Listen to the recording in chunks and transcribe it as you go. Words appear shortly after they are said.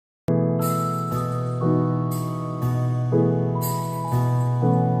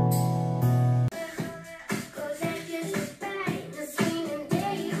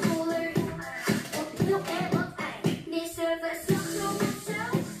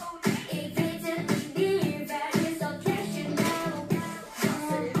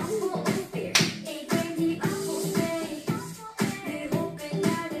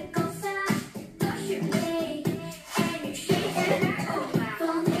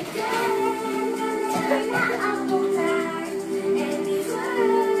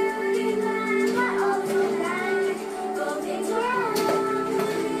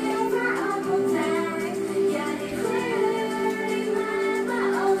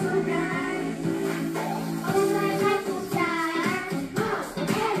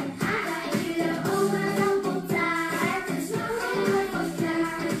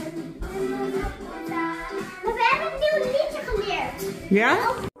Ja?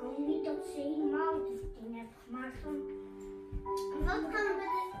 Ik hoop niet dat ze helemaal dit ding hebben gemaakt van... Wat gaan we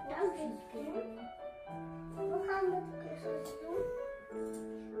met de kussens doen? Wat gaan we met de kussens doen?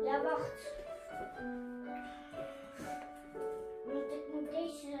 Ja, wacht. Want ik moet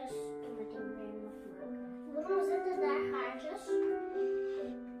deze stomme ding weer nog maken. Waarom zitten daar gaatjes?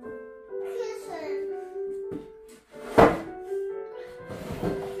 Kussen.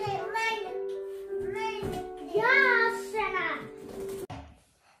 Nee, mijn. Ja, Senna.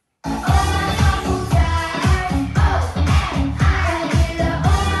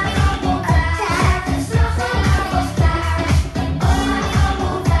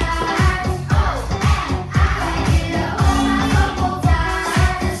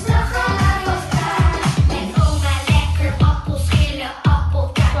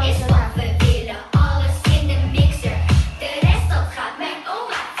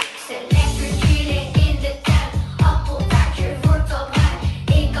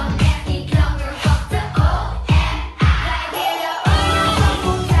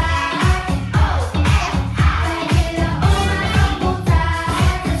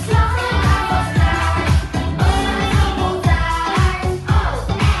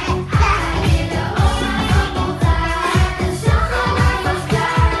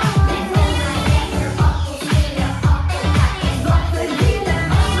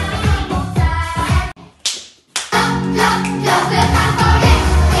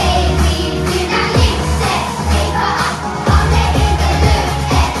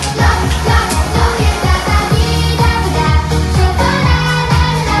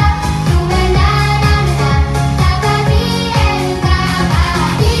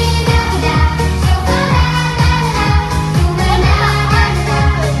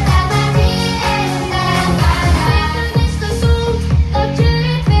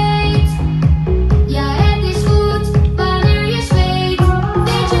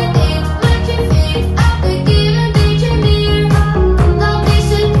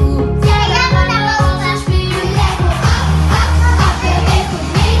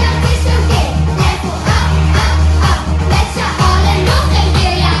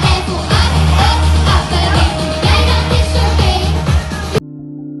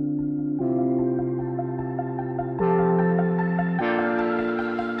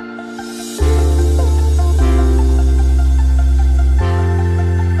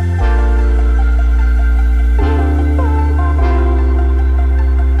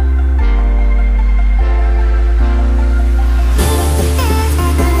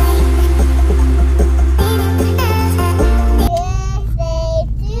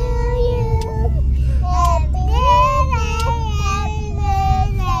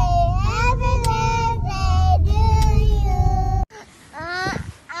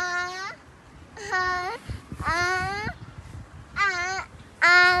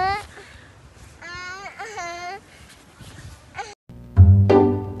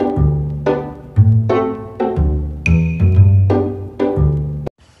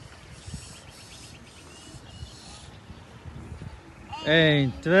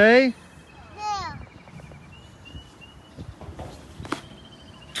 Eén, twee.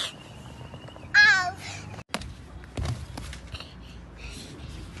 Auw.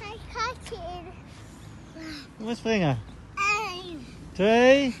 Hij gaat in. Kom maar springen. 1.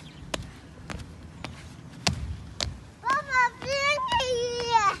 2. Papa, springen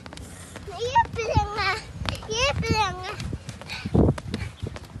hier. Hier springen. Hier springen.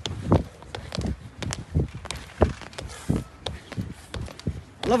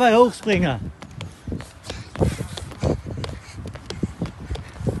 Allebei hoog springen.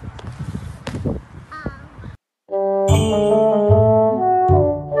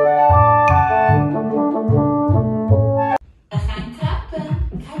 We gaan krappen.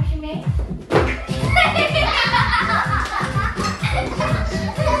 Kruip je mee?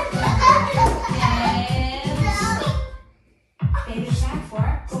 En stop. Ben je er klaar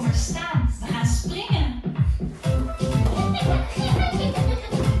voor? Kom maar staan. We gaan springen.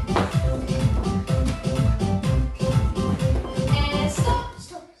 En stop.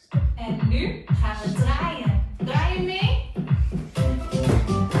 Stop. En nu gaan we draaien. Draai je mee?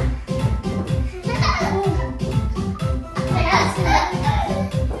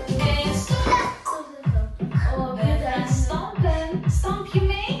 En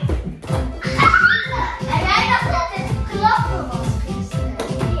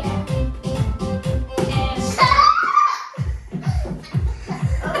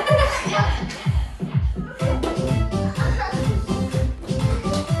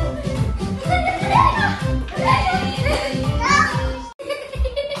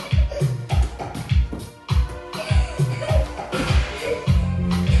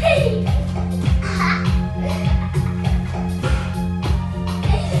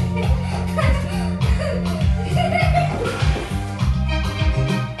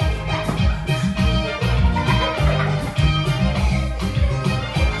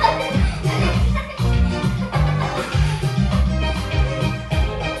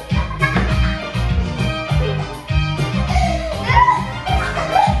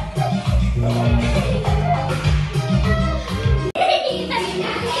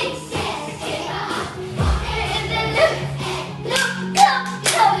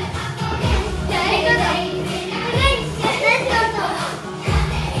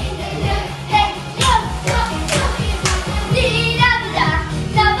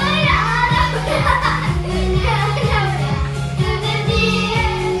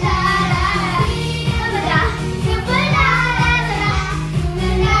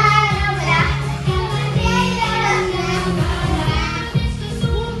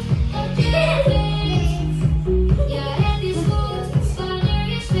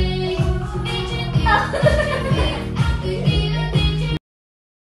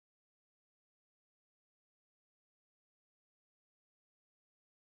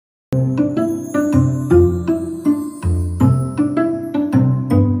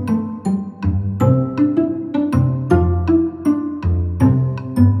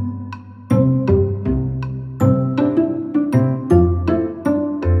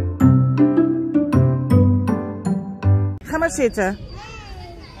maar zitten.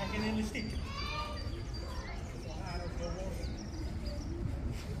 Geen elastiek.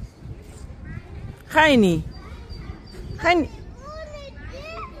 Ga je niet? Ga je niet?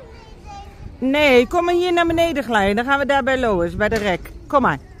 Nee, kom maar hier naar beneden glijden. Dan gaan we daar bij Lois, bij de rek. Kom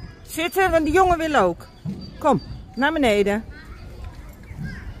maar. Zitten, want de jongen wil ook. Kom, naar beneden.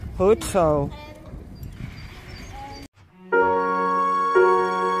 Goed zo.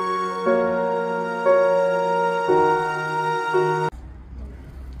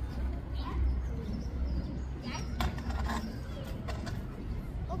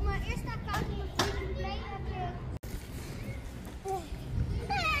 Op mijn eerste account op mijn play heb je... Oh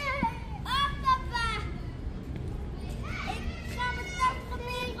papa! Ik ga mijn tak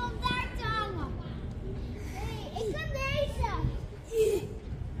proberen om daar te hangen. Nee, ik kan deze.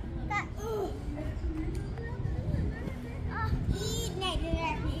 Nee, dat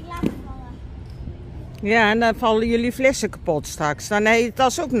werkt niet. Ik laat het vallen. Ja, en dan vallen jullie flessen kapot straks. Dan heet je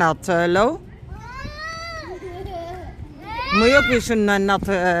tas ook nat, Lo. Moet je ook weer zo'n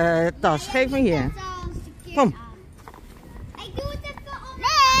natte tas. Geef me hier. Kom. Ik doe het even op.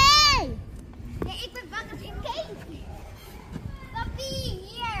 Nee! Nee, ik ben bang als ik keek. Papier,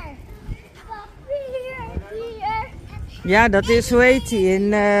 hier. Papier, hier. Ja, dat is, hoe heet die,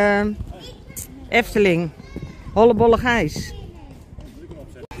 in Efteling. Hollebolle Gijs.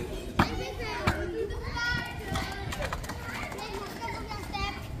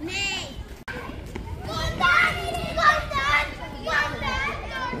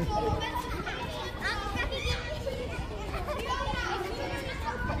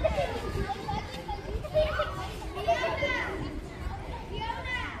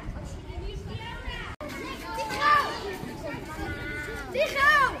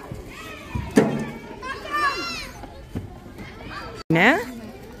 Nee. Nee?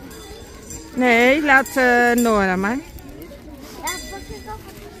 Nee, laat Nora maar.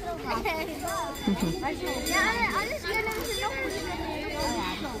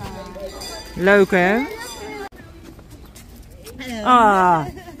 Leuk hè? Ah.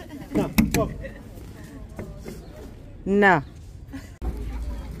 Nou.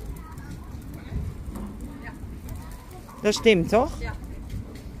 Dat is Tim, toch?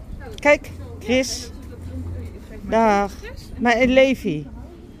 Kijk, Chris. Dag. Maar Levi.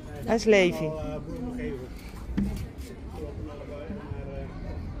 Dat is Levi.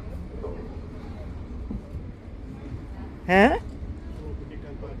 Hè?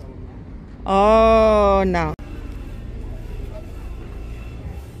 Oh, nou.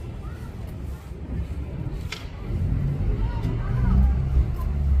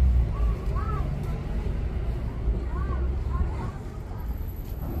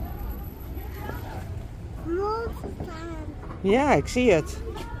 Ja, ik zie het.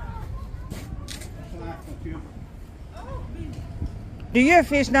 De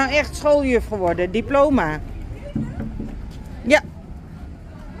juf is nou echt schooljuf geworden, diploma. Ja.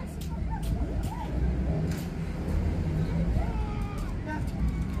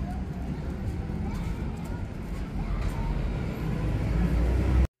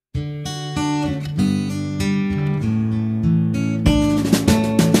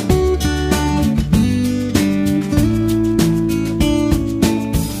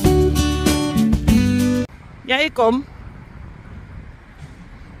 Ja, ik kom.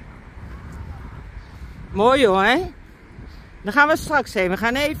 Mooi hoor, hè? Dan gaan we straks heen. We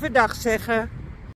gaan even dag zeggen.